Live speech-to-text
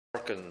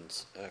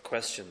Harkin's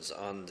questions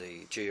on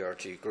the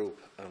GRG group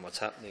and what's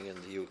happening in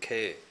the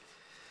UK.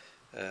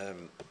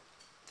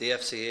 The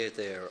FCA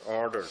there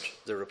ordered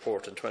the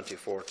report in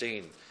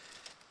 2014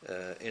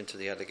 into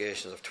the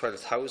allegations of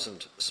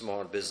 12,000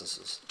 small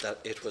businesses that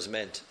it was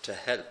meant to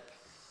help.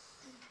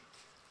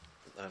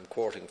 I'm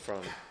quoting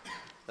from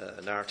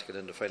an article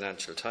in the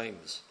Financial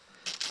Times.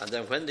 And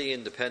then when the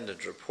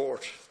independent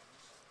report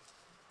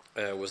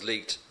was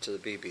leaked to the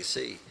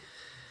BBC,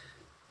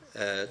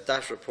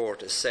 that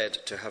report is said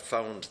to have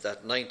found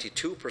that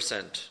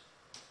 92%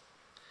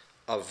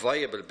 of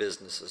viable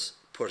businesses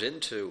put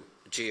into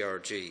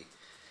GRG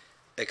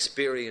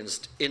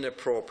experienced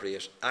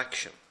inappropriate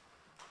action,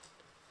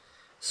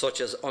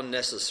 such as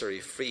unnecessary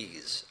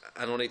fees,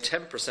 and only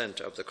 10%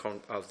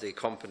 of the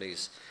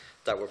companies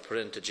that were put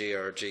into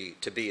GRG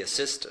to be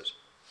assisted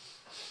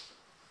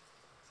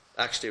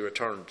actually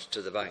returned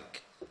to the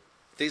bank.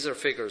 These are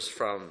figures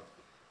from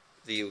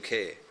the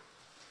UK,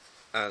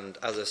 and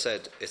as I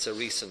said, it's a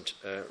recent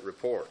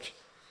report.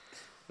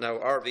 Now,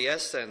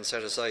 RBS then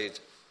set aside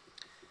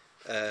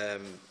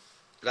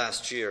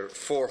last year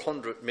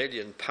 £400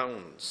 million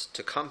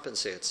to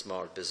compensate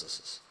small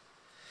businesses.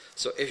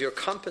 So if you're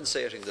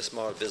compensating the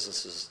small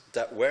businesses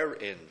that were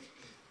in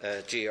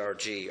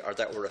GRG or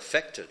that were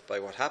affected by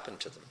what happened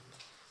to them,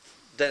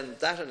 then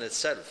that in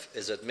itself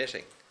is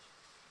admitting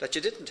that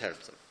you didn't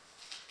help them,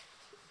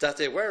 that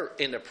they were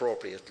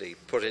inappropriately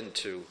put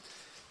into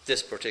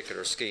this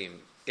particular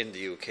scheme in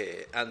the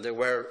UK, and they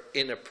were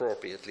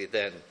inappropriately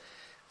then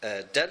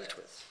dealt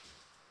with.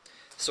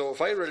 So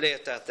if I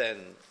relate that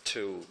then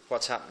to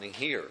what's happening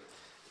here,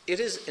 it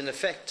is in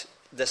effect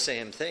the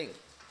same thing.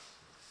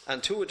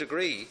 And to a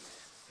degree,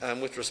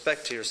 with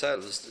respect to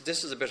yourselves,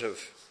 this is a bit of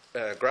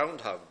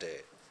Groundhog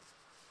Day,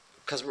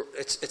 because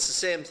it's the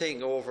same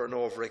thing over and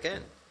over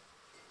again.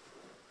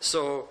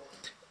 So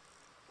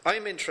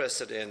I'm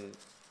interested in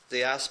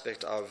the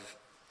aspect of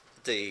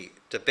the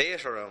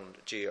debate around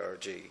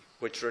GRG,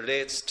 which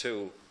relates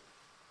to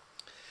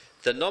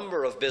the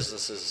number of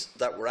businesses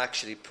that were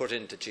actually put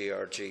into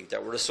GRG,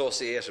 that were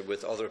associated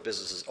with other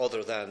businesses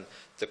other than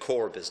the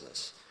core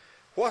business.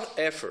 What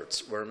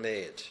efforts were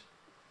made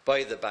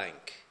by the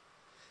bank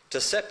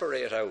to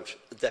separate out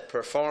the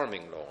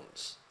performing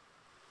loans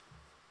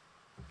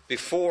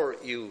before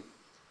you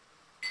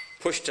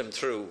pushed them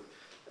through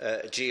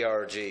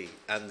GRG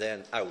and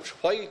then out?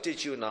 Why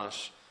did you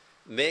not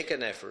make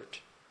an effort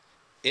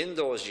in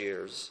those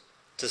years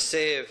to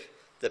save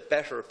the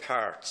better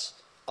parts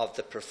of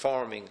the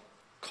performing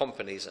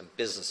companies and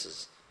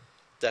businesses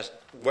that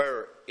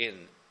were in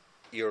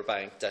your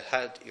bank, that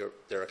had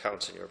their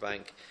accounts in your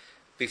bank,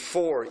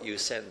 before you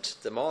sent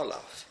them all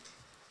off?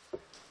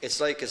 It's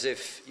like as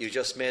if you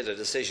just made a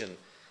decision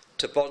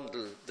to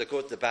bundle the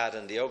good, the bad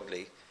and the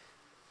ugly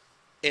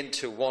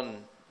into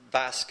one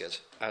basket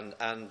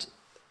and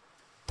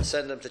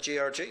send them to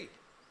GRG.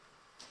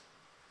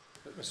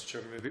 Mr.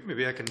 Chairman,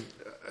 maybe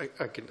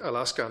I'll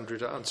ask Andrew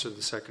to answer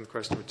the second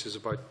question, which is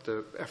about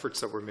the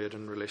efforts that were made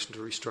in relation to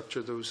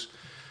restructure those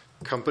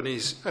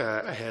companies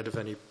ahead of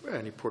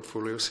any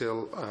portfolio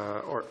sale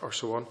or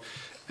so on.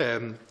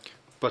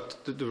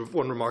 But the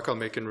one remark I'll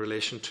make in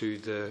relation to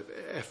the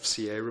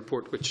FCA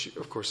report, which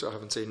of course I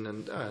haven't seen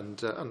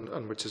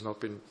and which has not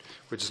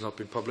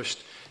been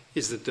published,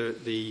 is that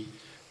the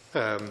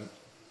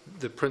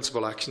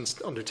principal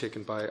actions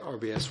undertaken by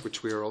RBS,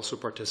 which we are also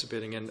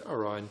participating in,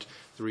 around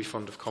the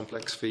refund of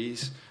complex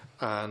fees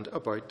and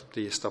about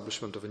the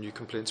establishment of a new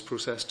complaints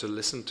process to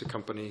listen to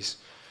companies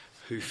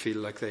who feel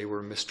like they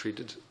were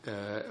mistreated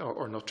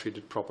or not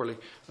treated properly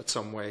at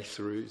some way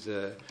through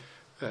the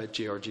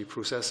GRG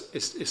process,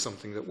 is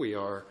something that we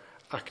are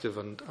active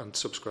and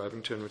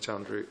subscribing to, and which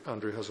Andrew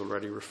has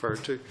already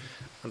referred to.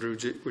 Andrew,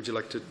 would you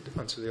like to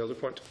answer the other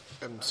point?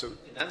 In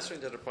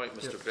answering the other point,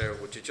 Mr. Blair,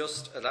 would you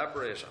just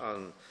elaborate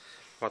on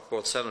what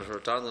both Senator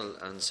O'Donnell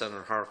and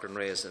Senator Harkin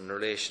raised in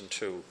relation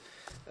to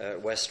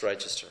West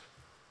Register?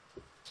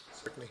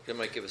 Certainly. You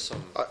might give us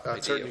some I'll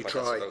idea certainly of what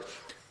try. that's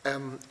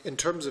about. In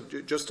terms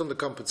of just on the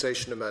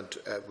compensation amount,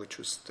 which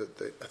was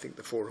I think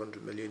the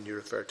 400 million you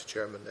referred to,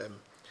 Chairman.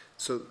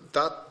 So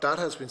that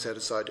has been set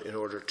aside in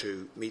order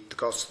to meet the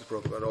costs of the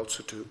programme and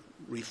also to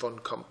refund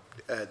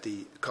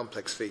the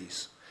complex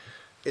fees.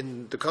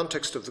 In the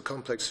context of the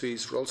complex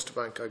fees for Ulster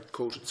Bank, I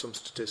quoted some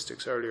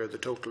statistics earlier. The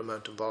total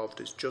amount involved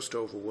is just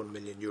over €1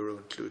 million,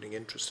 including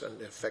interest, and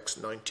it affects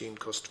 19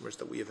 customers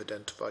that we have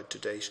identified to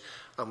date,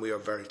 and we are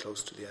very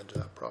close to the end of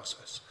that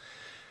process.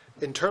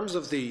 In terms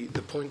of the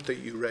point that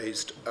you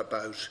raised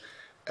about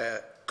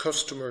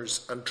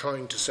customers and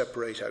trying to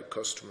separate out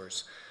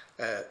customers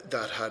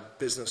that had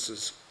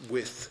businesses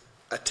with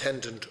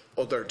attendant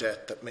other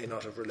debt that may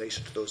not have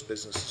related to those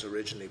businesses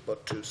originally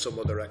but to some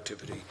other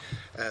activity,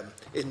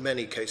 in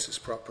many cases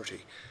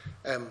property.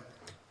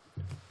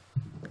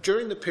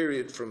 During the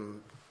period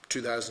from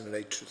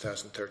 2008 to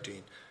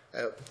 2013,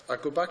 I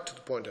go back to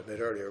the point I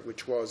made earlier,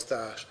 which was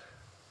that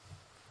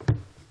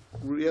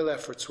real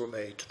efforts were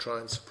made to try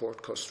and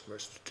support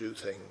customers to do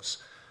things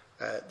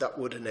that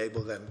would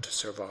enable them to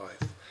survive.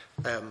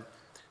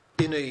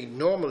 In a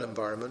normal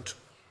environment,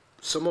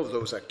 some of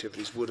those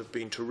activities would have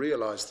been to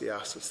realise the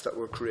assets that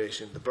were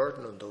creating the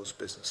burden on those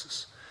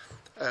businesses.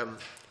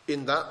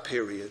 In that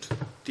period,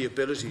 the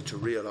ability to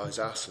realise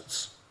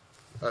assets,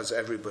 as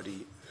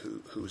everybody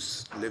who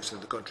lives in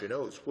the country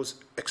knows, was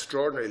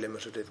extraordinarily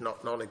limited, if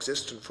not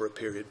non-existent, for a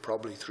period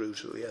probably through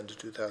to the end of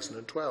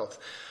 2012.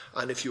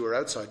 And if you were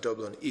outside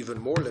Dublin, even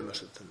more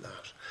limited than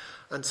that.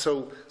 And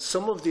so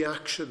some of the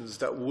actions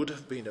that would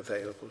have been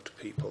available to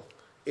people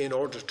in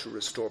order to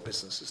restore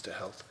businesses to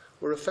health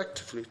were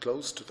effectively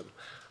closed to them.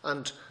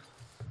 And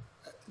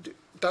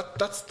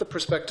that's the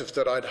perspective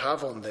that I'd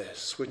have on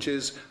this, which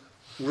is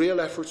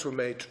real efforts were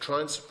made to try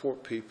and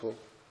support people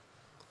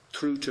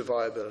through to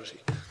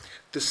viability.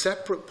 The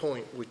separate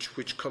point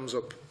which comes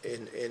up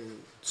in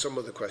some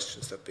of the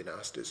questions that have been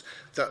asked is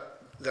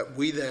that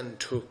we then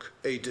took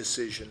a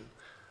decision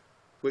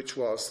which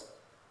was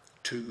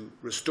to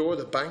restore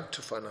the bank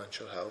to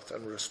financial health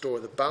and restore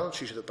the balance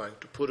sheet of the bank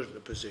to put it in a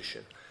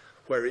position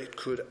where it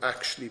could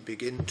actually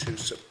begin to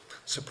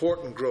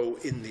support and grow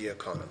in the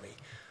economy.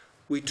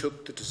 We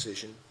took the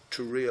decision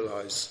to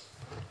realise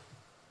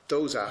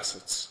those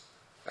assets,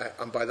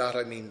 and by that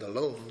I mean the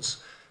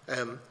loans,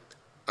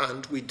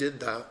 and we did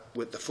that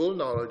with the full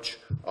knowledge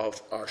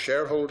of our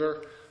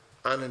shareholder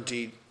and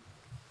indeed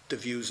the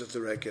views of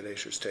the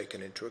regulators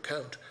taken into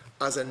account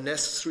as a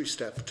necessary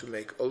step to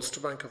make Ulster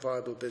Bank a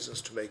viable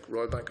business, to make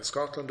Royal Bank of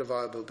Scotland a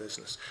viable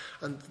business.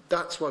 And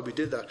that's why we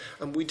did that.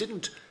 And we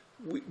didn't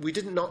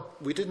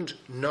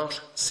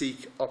not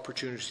seek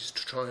opportunities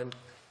to try and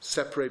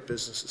separate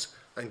businesses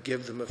and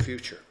give them a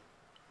future.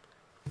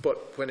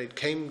 But when it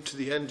came to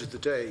the end of the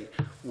day,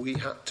 we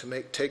had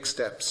to take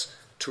steps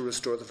to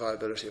restore the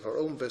viability of our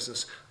own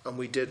business, and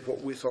we did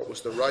what we thought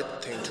was the right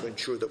thing to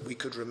ensure that we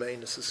could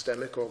remain a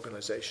systemic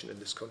organisation in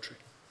this country.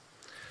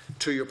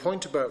 To your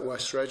point about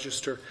West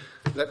Register,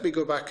 let me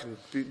go back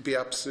and be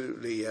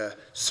absolutely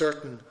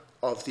certain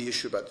of the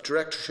issue about the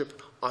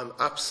directorship. I'm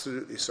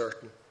absolutely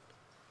certain,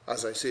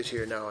 as I sit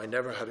here now, I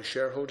never had a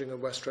shareholding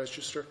in West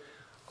Register.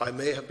 I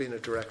may have been a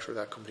director of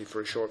that company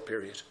for a short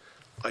period.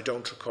 I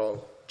don't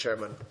recall,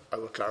 Chairman. I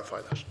will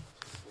clarify that.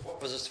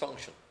 What was its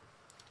function?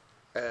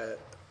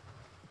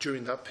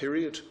 During that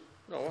period?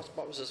 No,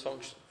 what was its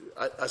function?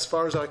 As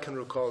far as I can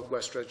recall,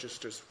 West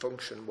Register's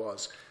function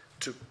was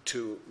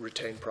to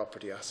retain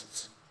property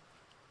assets.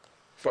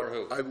 For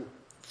who?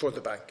 For the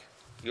bank.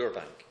 Your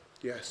bank?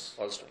 Yes.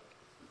 Ulster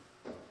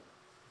Bank?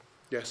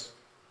 Yes.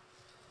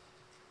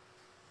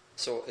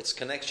 So its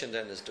connection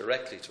then is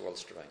directly to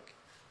Ulster Bank?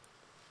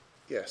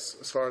 Yes.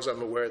 As far as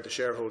I'm aware, the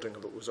shareholding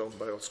of it was owned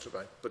by Ulster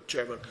Bank. But,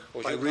 Chairman,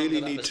 I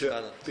really need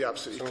to be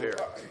absolutely clear.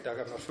 I'm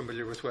not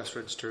familiar with West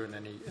Register in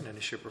any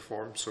shape or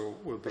form, so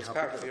we'll be happy. It's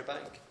part of your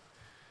bank?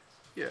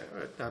 Yeah,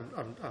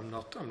 I'm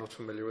not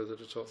familiar with it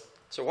at all.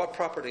 So what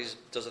properties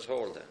does it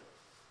hold then?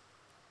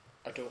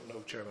 I don't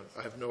know, Chairman.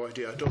 I have no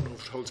idea. I don't know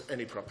if it holds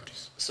any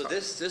properties. So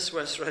this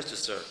West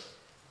Register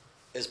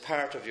is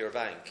part of your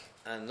bank,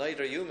 and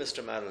neither you,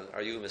 Mr. Mallon,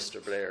 or you,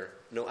 Mr. Blair,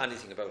 know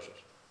anything about it.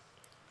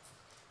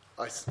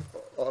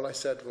 All I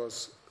said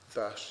was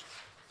that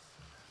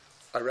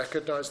I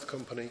recognise the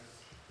company.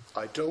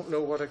 I don't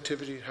know what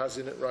activity it has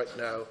in it right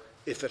now,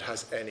 if it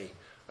has any.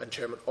 And,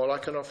 Chairman, all I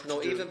can offer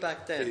to do even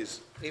back then,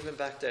 is... Even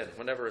back then,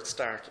 whenever it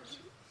started,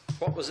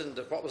 what was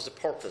the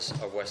purpose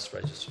of West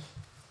Register?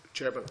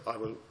 Chairman, I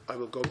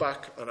will go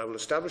back and I will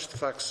establish the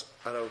facts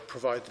and I will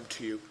provide them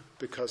to you,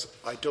 because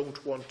I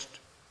don't want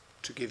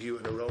to give you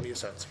an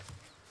erroneous answer.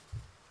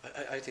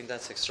 I think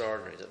that's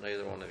extraordinary that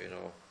neither one of you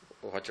know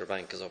what your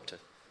bank is up to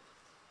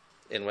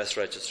in West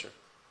Register.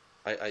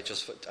 I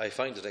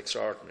find it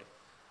extraordinary.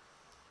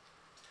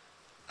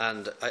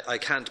 And I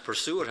can't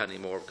pursue it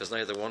anymore because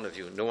neither one of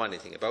you know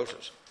anything about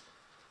it.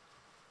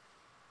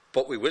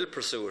 But we will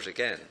pursue it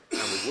again,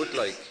 and we would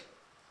like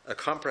a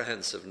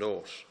comprehensive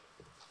note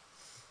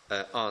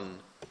on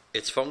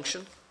its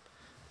function,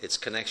 its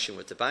connection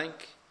with the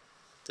bank,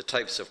 the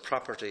types of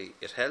property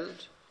it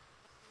held,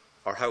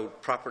 or how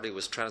property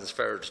was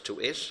transferred to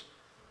it,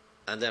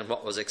 and then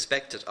what was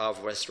expected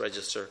of West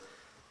Register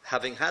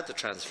having had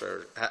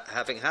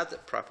the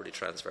property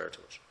transferred to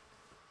it.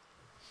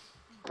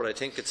 But I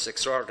think it's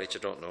extraordinary that you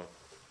don't know.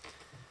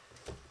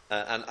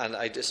 And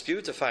I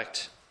dispute the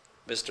fact,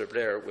 Mr.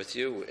 Blair, with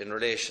you in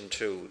relation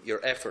to your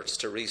efforts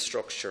to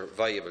restructure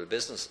viable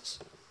businesses.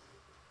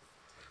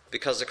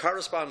 Because the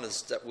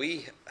correspondence that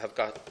we have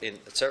got,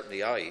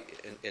 certainly I,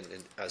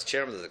 as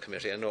chairman of the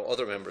committee, I know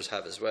other members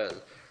have as well,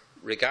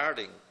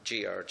 regarding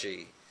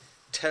GRG,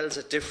 tells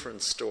a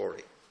different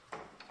story.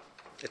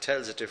 It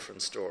tells a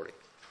different story.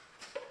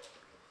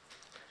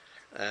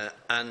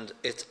 And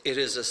it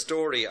is a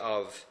story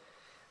of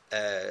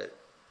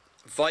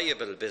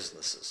viable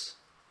businesses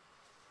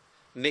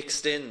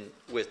mixed in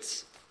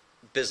with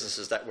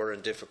businesses that were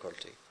in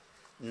difficulty,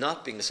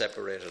 not being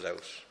separated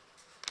out,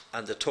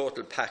 and the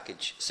total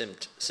package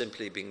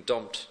simply being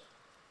dumped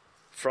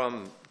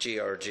from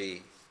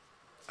GRG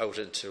out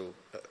into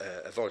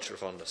a vulture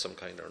fund of some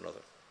kind or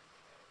another.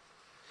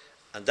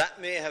 And that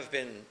may have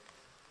been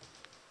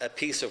a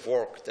piece of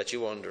work that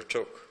you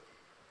undertook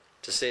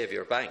to save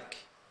your bank,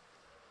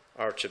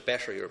 or to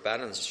better your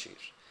balance sheet.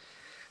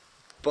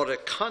 But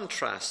it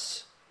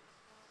contrasts,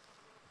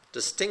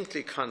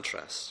 distinctly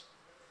contrasts,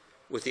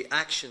 with the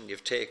action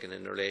you've taken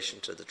in relation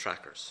to the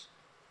trackers.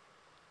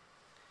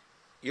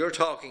 You're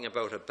talking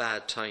about a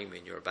bad time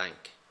in your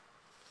bank.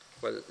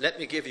 Well, let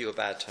me give you a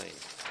bad time.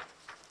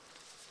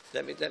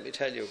 Let me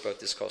tell you about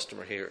this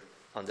customer here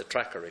on the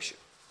tracker issue,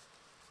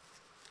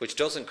 which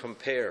doesn't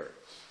compare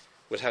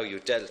with how you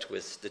dealt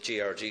with the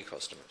GRG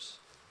customers.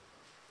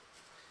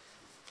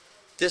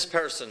 This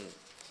person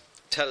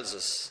tells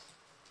us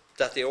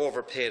that they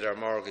overpaid our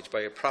mortgage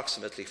by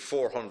approximately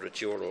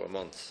 €400 a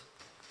month.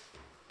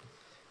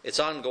 It's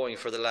ongoing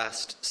for the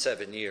last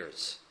 7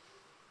 years.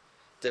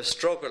 They've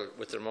struggled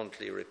with their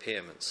monthly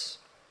repayments.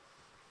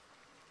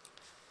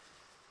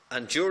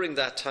 And during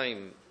that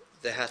time,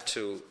 they had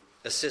to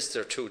assist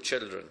their 2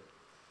 children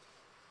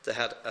that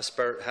have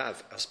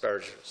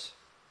Asperger's.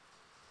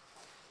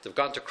 They've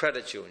gone to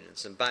credit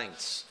unions and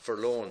banks for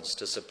loans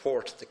to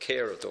support the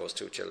care of those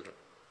 2 children.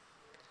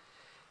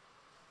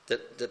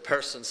 The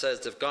person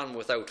says they've gone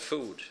without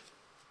food,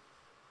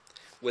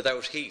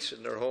 without heat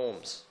in their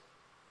homes,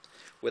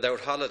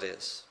 without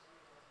holidays,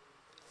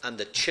 and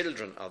the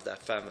children of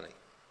that family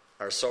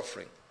are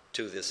suffering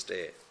to this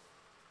day.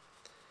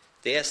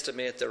 They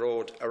estimate they're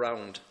owed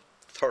around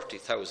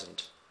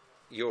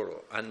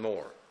 €30,000 and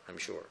more, I'm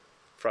sure,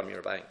 from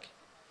your bank,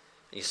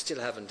 and you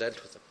still haven't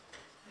dealt with them.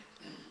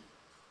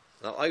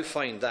 Now, I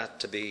find that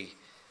to be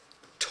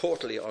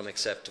totally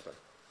unacceptable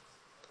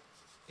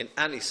in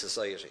any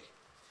society,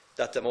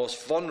 that the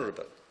most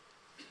vulnerable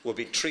will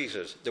be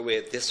treated the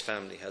way this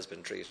family has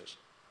been treated.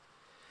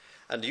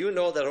 And do you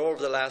know that over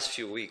the last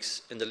few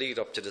weeks, in the lead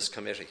up to this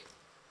committee,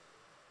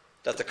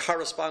 that the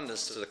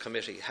correspondence to the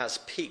committee has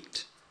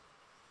peaked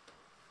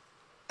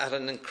at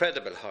an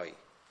incredible high?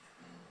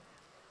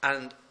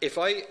 And if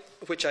I,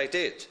 which I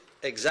did,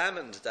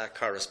 examined that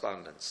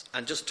correspondence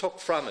and just took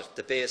from it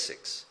the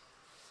basics,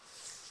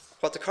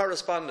 what the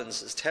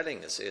correspondence is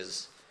telling us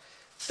is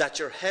that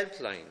your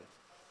helpline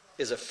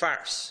is a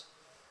farce,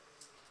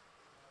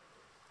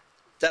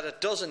 that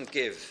it doesn't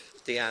give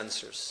the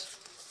answers,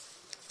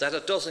 that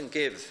it doesn't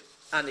give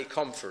any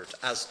comfort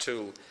as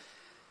to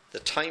the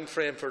time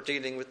frame for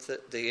dealing with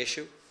the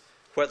issue,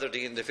 whether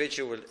the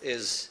individual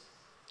is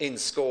in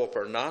scope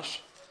or not,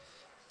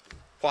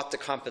 what the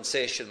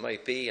compensation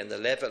might be and the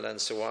level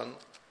and so on.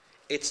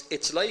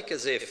 It's like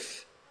as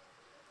if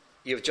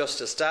you've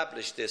just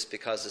established this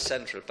because the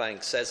central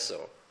bank says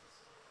so,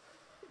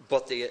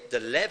 but the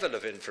level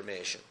of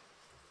information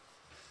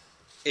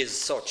is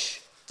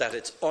such that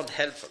it's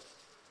unhelpful,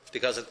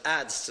 because it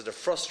adds to the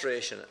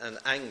frustration and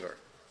anger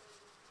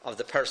of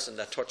the person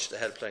that touched the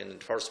helpline in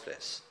the first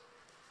place.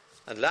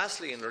 And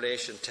lastly, in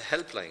relation to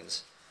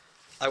helplines,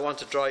 I want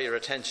to draw your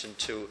attention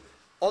to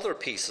other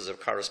pieces of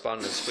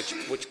correspondence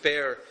which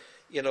bear,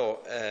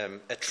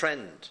 a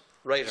trend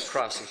right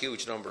across a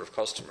huge number of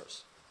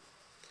customers.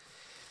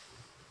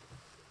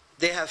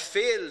 They have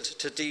failed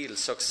to deal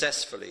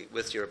successfully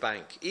with your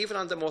bank, even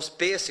on the most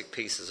basic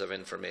pieces of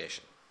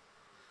information.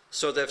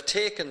 So they've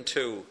taken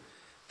to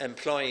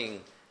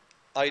employing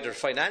either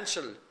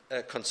financial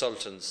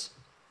consultants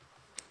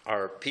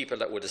or people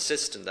that would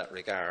assist in that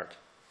regard,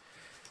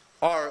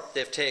 or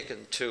they've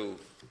taken to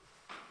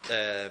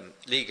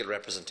legal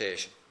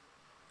representation.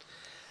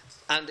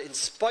 And in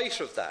spite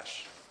of that,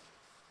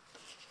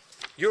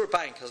 your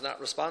bank has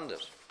not responded.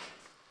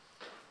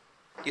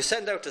 You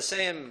send out the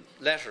same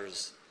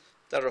letters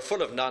that are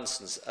full of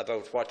nonsense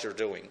about what you're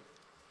doing,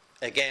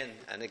 again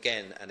and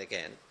again and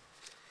again.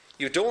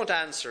 You don't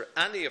answer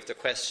any of the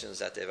questions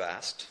that they've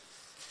asked.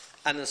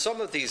 And in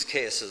some of these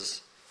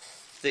cases,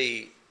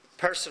 the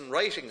person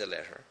writing the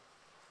letter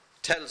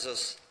tells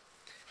us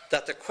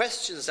that the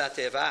questions that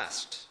they've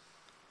asked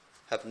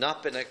have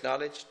not been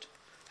acknowledged,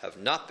 have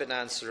not been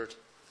answered,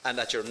 and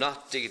that you're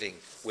not dealing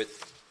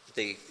with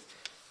the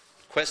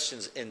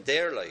questions in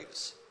their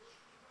lives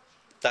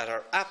that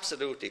are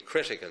absolutely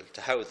critical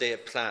to how they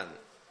plan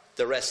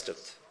the rest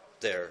of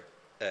their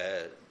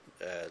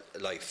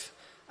life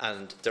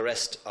and the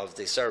rest of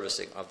the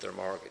servicing of their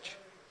mortgage.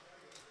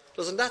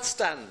 Doesn't that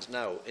stand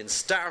now in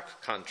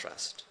stark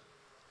contrast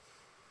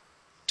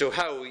to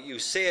how you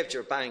saved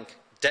your bank,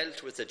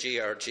 dealt with the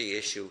GRG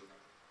issue,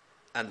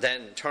 and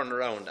then turn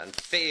around and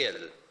fail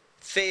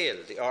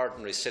the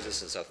ordinary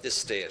citizens of this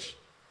state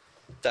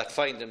that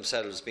find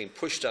themselves being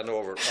pushed all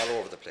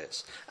over the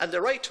place? And they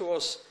write to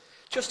us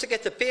just to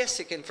get the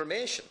basic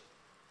information.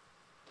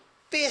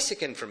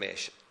 Basic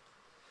information.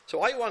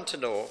 So I want to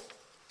know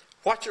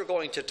what you're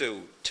going to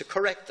do to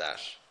correct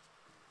that,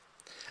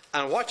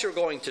 and what you're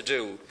going to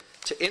do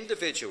to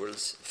individual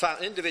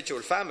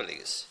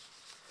families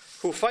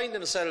who find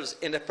themselves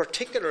in a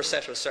particular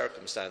set of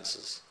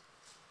circumstances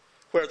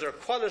where their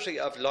quality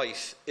of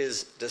life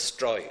is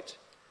destroyed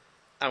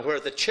and where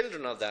the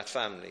children of that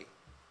family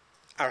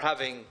are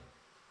having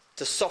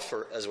to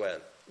suffer as well.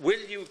 Will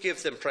you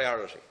give them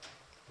priority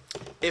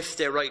if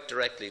they write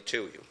directly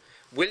to you?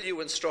 Will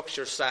you instruct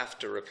your staff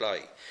to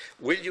reply?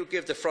 Will you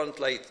give the front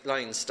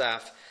line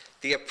staff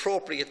the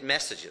appropriate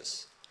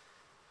messages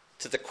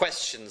to the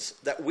questions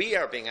that we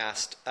are being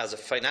asked as a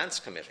finance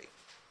committee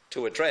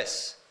to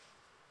address.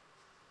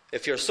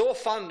 If you're so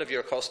fond of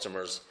your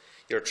customers,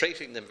 you're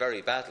treating them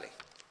very badly.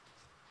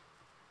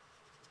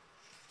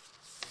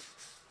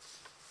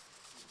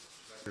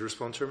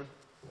 Respond, Chairman?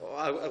 Well,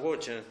 I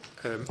would, yeah.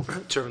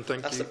 Chairman, thank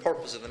you. That's the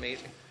purpose of the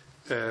meeting.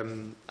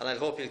 And I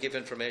hope you'll give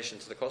information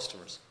to the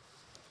customers.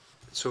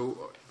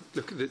 So,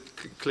 look,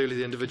 clearly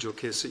the individual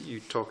case that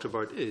you talked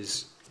about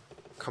is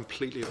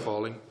completely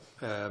appalling,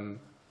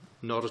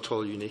 not at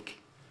all unique,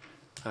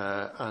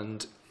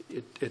 and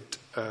it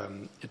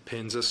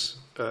pains us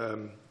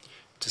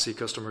to see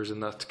customers in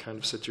that kind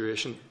of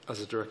situation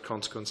as a direct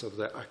consequence of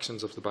the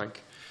actions of the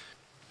bank.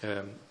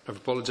 I've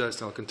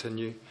apologised and I'll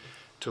continue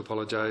to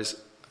apologise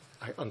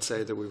and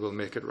say that we will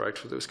make it right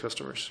for those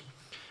customers.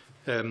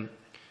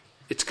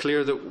 It's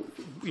clear that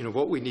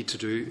what we need to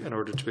do in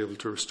order to be able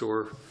to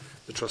restore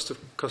the trust of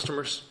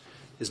customers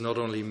is not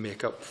only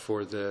make up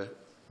for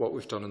what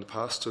we've done in the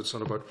past, so it's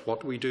not about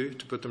what we do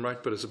to put them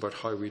right, but it's about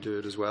how we do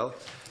it as well.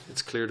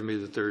 It's clear to me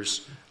that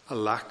there's a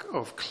lack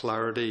of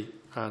clarity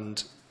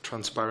and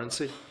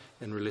transparency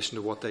in relation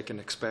to what they can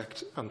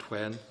expect and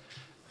when,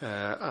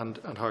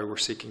 and how we're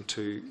seeking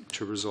to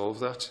resolve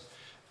that.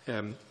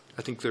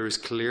 I think there is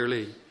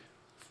clearly,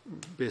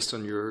 based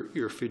on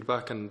your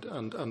feedback and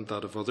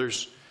that of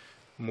others,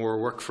 more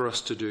work for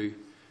us to do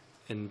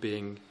in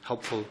being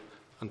helpful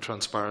and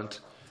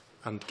transparent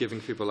and giving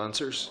people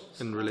answers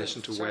in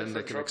relation to when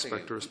they can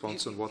expect a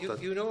response and what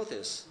that... You know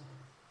this.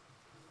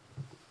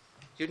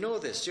 You know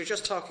this. You're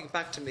just talking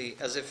back to me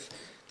as if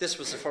this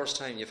was the first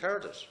time you've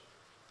heard it.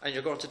 And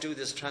you're going to do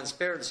this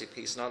transparency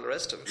piece and all the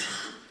rest of it.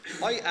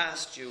 I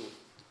asked you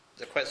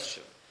the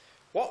question,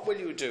 what will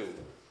you do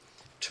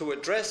to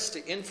address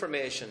the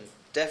information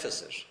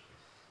deficit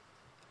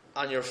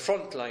on your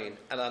front line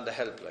and on the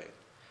helpline?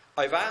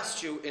 I've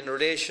asked you in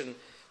relation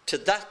to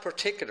that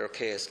particular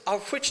case,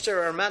 of which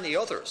there are many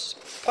others,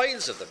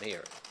 piles of them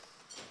here.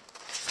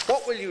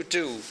 What will you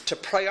do to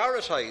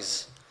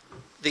prioritise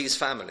these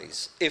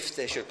families if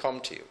they should come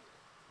to you?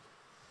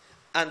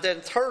 And then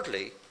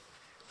thirdly,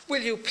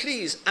 will you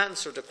please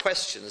answer the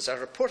questions that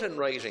are put in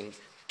writing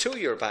to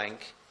your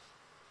bank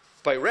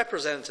by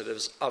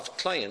representatives of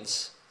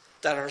clients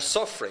that are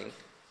suffering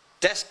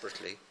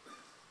desperately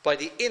by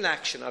the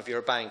inaction of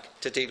your bank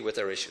to deal with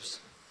their issues?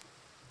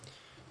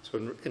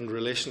 So in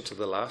relation to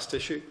the last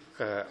issue,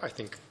 I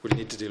think we'll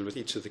need to deal with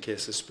each of the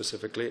cases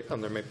specifically,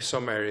 and there may be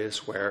some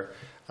areas where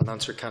an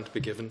answer can't be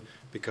given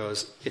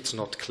because it's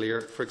not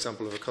clear. For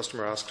example, if a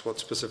customer asks what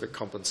specific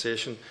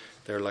compensation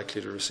they're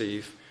likely to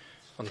receive,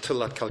 until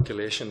that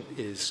calculation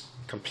is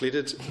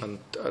completed, and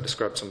I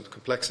described some of the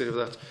complexity of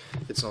that,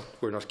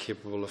 we're not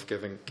capable of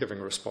giving a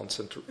response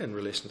in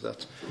relation to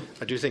that.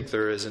 I do think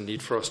there is a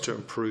need for us to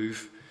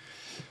improve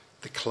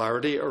the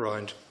clarity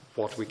around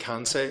what we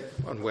can say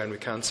and when we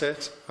can say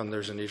it, and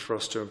there's a need for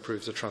us to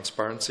improve the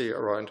transparency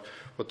around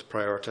what the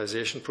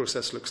prioritisation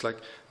process looks like,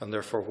 and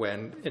therefore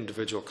when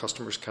individual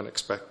customers can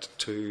expect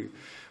to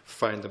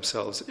find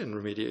themselves in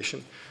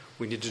remediation.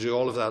 We need to do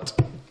all of that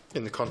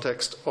in the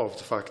context of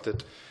the fact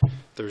that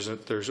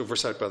there's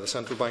oversight by the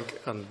central bank,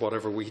 and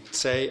whatever we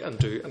say and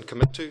do and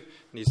commit to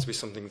needs to be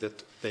something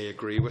that they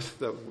agree with,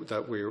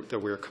 that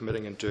we're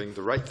committing and doing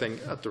the right thing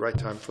at the right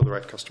time for the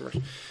right customers.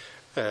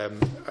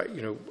 And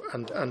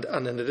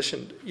in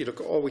addition,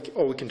 all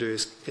we can do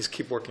is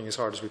keep working as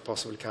hard as we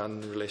possibly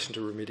can in relation to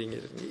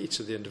remediating each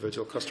of the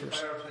individual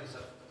customers. Prioritise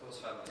those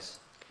families.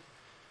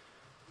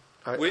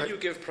 Will you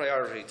give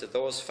priority to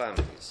those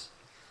families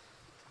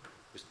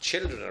whose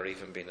children are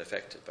even being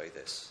affected by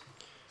this,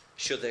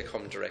 should they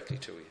come directly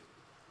to you?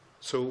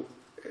 So,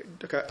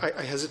 look,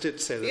 I hesitate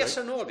to say that. Yes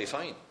or no will be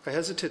fine. I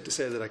hesitate to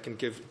say that I can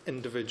give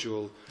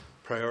individual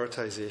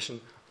prioritisation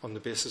on the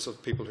basis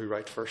of people who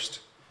write first.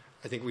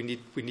 I think we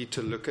need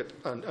to look at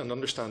and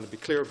understand and be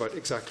clear about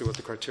exactly what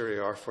the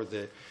criteria are for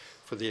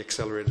the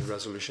accelerated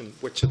resolution,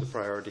 which are the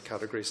priority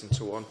categories and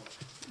so on.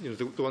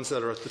 The ones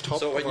that are at the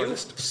top of our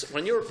list.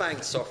 When your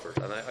bank suffered,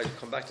 and I'll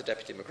come back to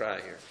Deputy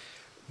McGrath here,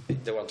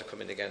 they want to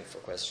come in again for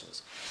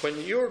questions. When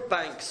your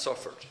bank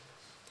suffered,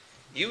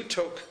 you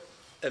took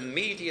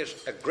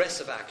immediate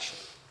aggressive action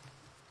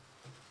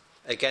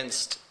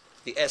against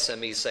the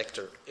SME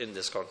sector in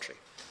this country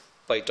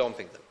by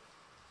dumping them.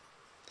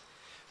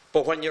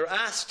 But when you're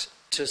asked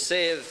to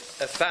save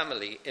a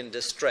family in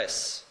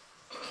distress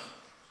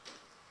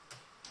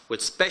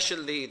with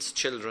special needs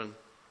children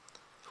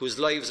whose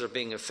lives are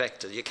being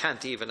affected, you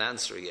can't even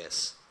answer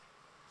yes.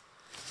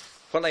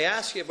 When I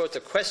ask you about the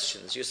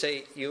questions, you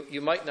say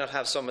you might not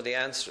have some of the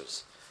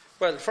answers.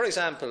 Well, for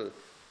example,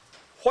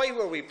 why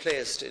were we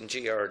placed in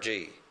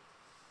GRG?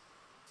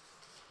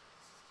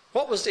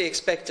 What was the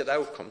expected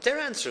outcome? They're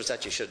answers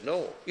that you should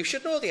know. You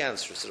should know the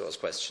answers to those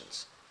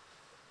questions.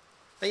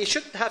 And you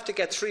shouldn't have to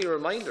get 3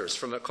 reminders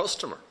from a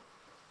customer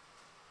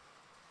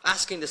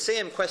asking the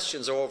same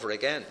questions over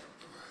again.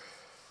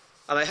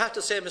 And I have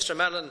to say, Mr.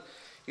 Mallon,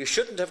 you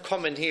shouldn't have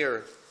come in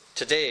here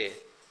today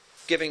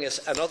giving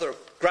us another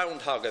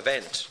groundhog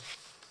event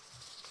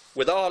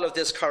with all of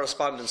this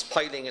correspondence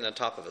piling in on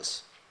top of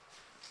us.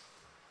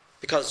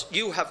 because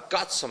you have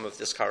got some of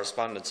this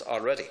correspondence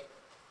already.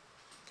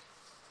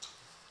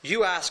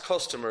 You ask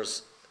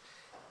customers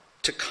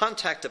to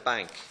contact the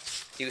bank.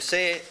 You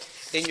say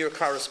in your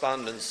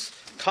correspondence,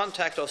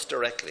 contact us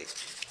directly.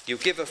 You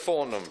give a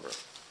phone number.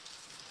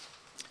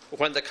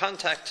 When they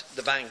contact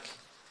the bank,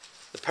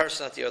 the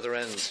person at the other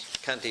end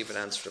can't even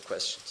answer the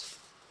questions.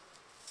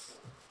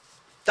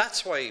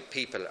 That's why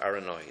people are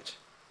annoyed.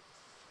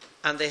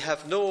 And they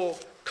have no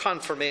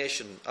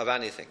confirmation of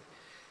anything.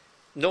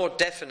 No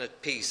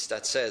definite piece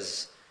that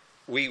says,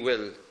 we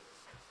will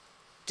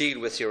deal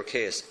with your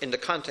case in the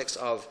context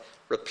of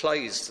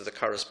replies to the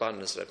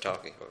correspondence that I'm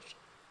talking about.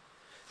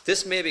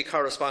 This may be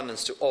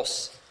correspondence to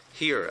us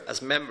here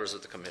as members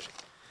of the committee,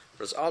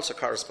 but it's also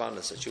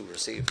correspondence that you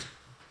received.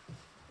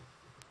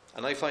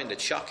 And I find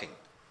it shocking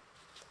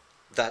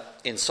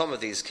that in some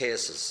of these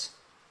cases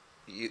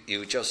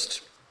you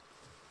just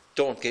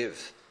don't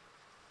give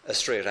a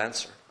straight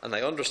answer. And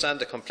I understand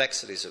the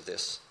complexities of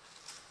this,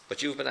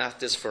 but you've been at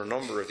this for a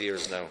number of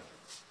years now,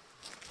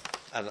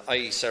 and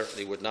I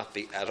certainly would not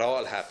be at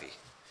all happy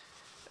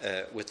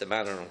with the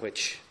manner in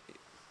which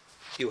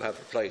you have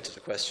replied to the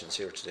questions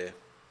here today.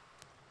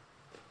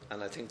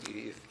 And I think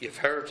you've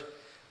heard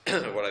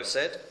what I've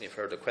said, you've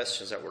heard the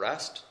questions that were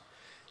asked,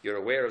 you're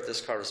aware of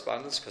this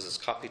correspondence because it's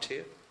copied to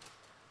you,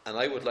 and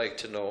I would like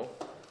to know,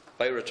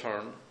 by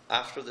return,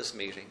 after this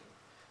meeting,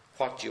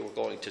 what you are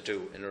going to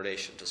do in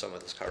relation to some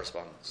of this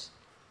correspondence.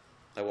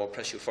 I won't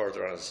press you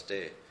further on it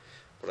today,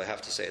 but I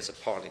have to say it's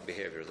appalling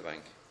behaviour of the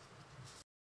bank.